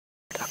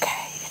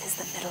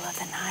middle of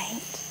the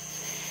night,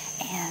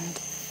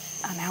 and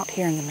I'm out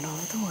here in the middle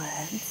of the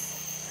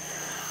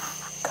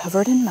woods,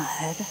 covered in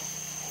mud.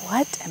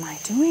 What am I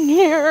doing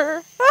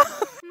here?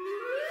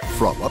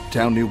 From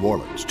uptown New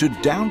Orleans to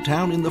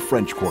downtown in the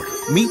French Quarter,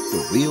 meet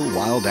the real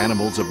wild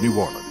animals of New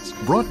Orleans.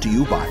 Brought to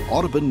you by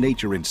Audubon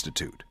Nature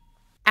Institute.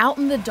 Out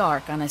in the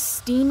dark on a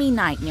steamy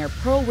night near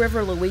Pearl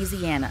River,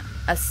 Louisiana,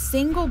 a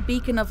single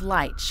beacon of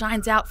light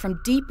shines out from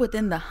deep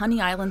within the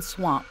Honey Island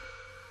swamp.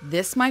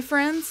 This, my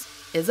friends,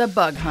 is a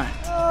bug hunt.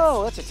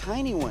 Oh, that's a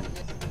tiny one.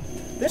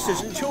 This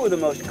is two of the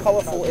most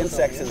colorful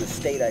insects in the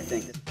state, I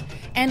think.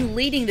 And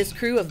leading this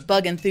crew of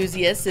bug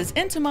enthusiasts is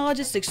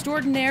entomologist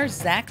extraordinaire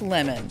Zach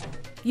Lemon.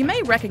 You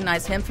may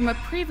recognize him from a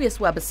previous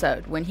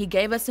webisode when he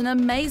gave us an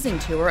amazing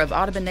tour of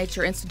Audubon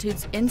Nature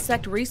Institute's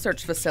insect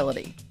research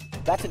facility.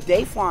 That's a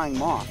day-flying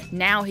moth.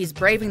 Now he's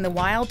braving the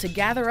wild to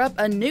gather up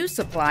a new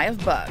supply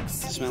of bugs.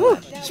 Smell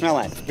that. Smell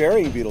that. It's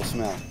very beautiful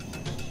smell.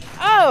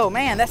 Oh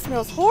man, that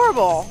smells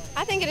horrible.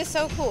 I think it is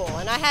so cool,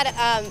 and I had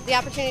the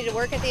opportunity to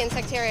work at the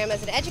insectarium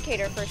as an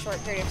educator for a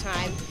short period of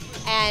time,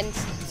 and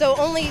so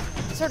only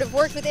sort of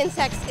worked with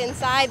insects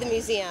inside the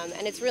museum,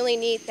 and it's really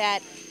neat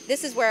that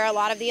this is where a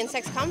lot of the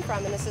insects come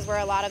from, and this is where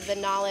a lot of the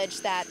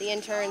knowledge that the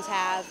interns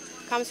have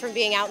comes from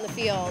being out in the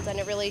field, and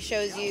it really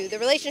shows you the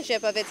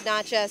relationship of it's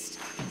not just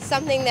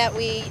something that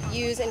we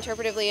use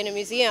interpretively in a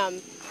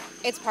museum,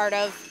 it's part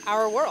of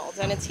our world,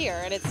 and it's here,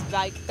 and it's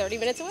like 30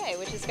 minutes away,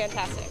 which is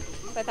fantastic.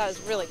 So I thought it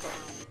was really cool.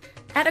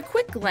 At a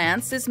quick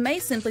glance, this may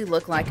simply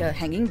look like a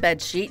hanging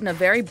bed sheet and a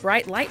very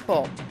bright light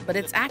bulb, but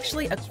it's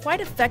actually a quite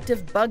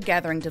effective bug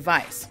gathering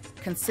device,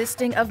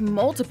 consisting of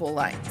multiple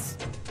lights.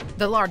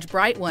 The large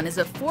bright one is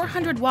a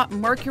 400-watt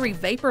mercury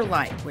vapor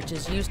light, which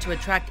is used to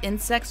attract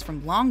insects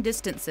from long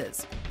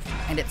distances.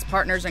 And its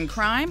partners in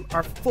crime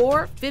are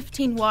 4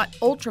 15-watt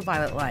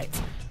ultraviolet lights,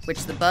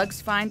 which the bugs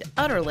find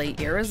utterly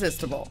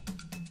irresistible.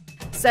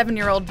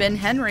 7-year-old Ben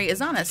Henry is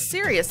on a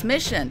serious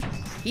mission.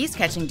 He's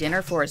catching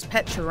dinner for his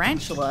pet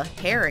tarantula,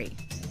 Harry.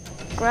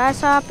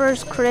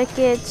 Grasshoppers,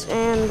 crickets,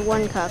 and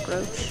one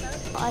cockroach.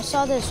 I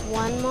saw this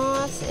one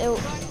moth.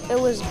 It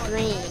was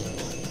green,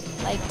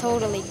 like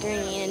totally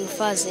green and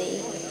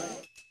fuzzy.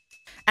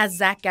 As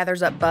Zach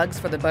gathers up bugs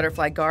for the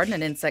butterfly garden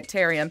and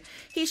insectarium,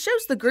 he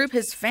shows the group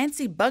his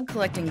fancy bug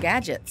collecting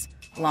gadgets.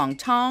 Long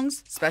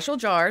tongs, special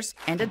jars,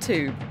 and a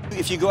tube.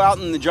 If you go out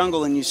in the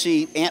jungle and you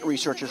see ant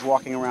researchers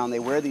walking around, they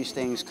wear these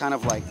things kind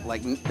of like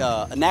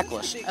a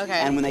necklace. Okay.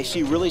 And when they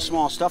see really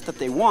small stuff that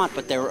they want,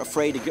 but they're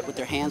afraid to get with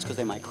their hands because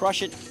they might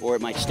crush it or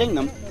it might sting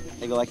them,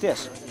 they go like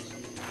this.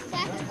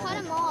 Zach has caught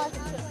them all.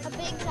 It's a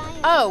big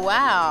giant. Oh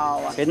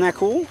wow. Isn't that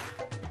cool?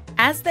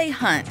 As they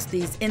hunt,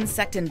 these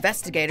insect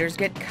investigators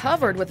get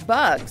covered with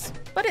bugs,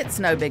 but it's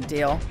no big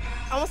deal.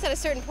 Almost at a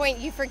certain point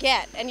you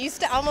forget, and you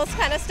almost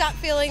kind of stop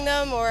feeling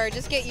them or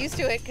just get used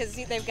to it because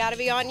they've got to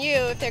be on you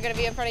if they're going to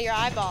be in front of your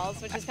eyeballs,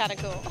 which is kind of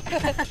cool.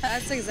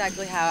 That's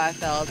exactly how I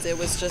felt. It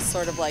was just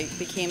sort of like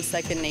became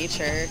second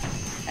nature,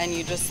 and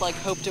you just like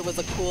hoped it was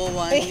a cool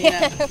one, you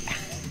know?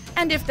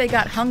 And if they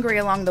got hungry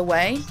along the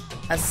way,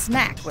 a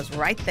snack was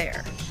right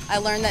there. I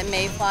learned that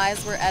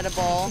mayflies were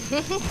edible,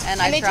 and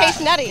they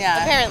taste nutty,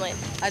 yeah, apparently.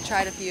 I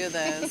tried a few of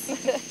those.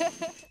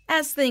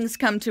 As things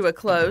come to a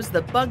close,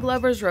 the bug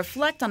lovers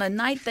reflect on a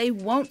night they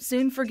won't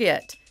soon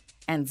forget.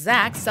 And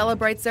Zach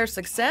celebrates their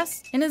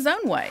success in his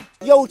own way.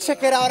 Yo,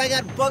 check it out. I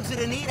got bugs that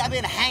I eat. I've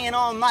been hanging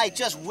all night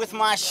just with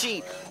my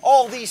sheet.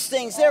 All these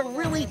things, they're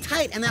really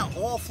tight, and they're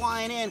all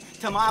flying in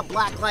to my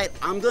black light.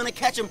 I'm going to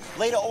catch them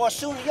later or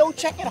soon. Yo,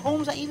 check it,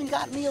 Holmes. I even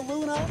got me a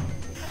Luna.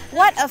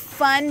 What a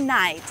fun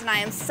night, and I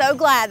am so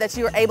glad that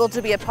you were able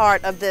to be a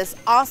part of this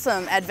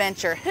awesome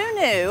adventure. Who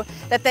knew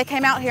that they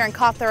came out here and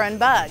caught their own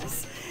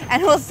bugs?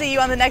 And we'll see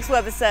you on the next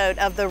webisode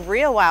of The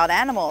Real Wild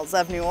Animals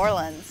of New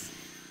Orleans.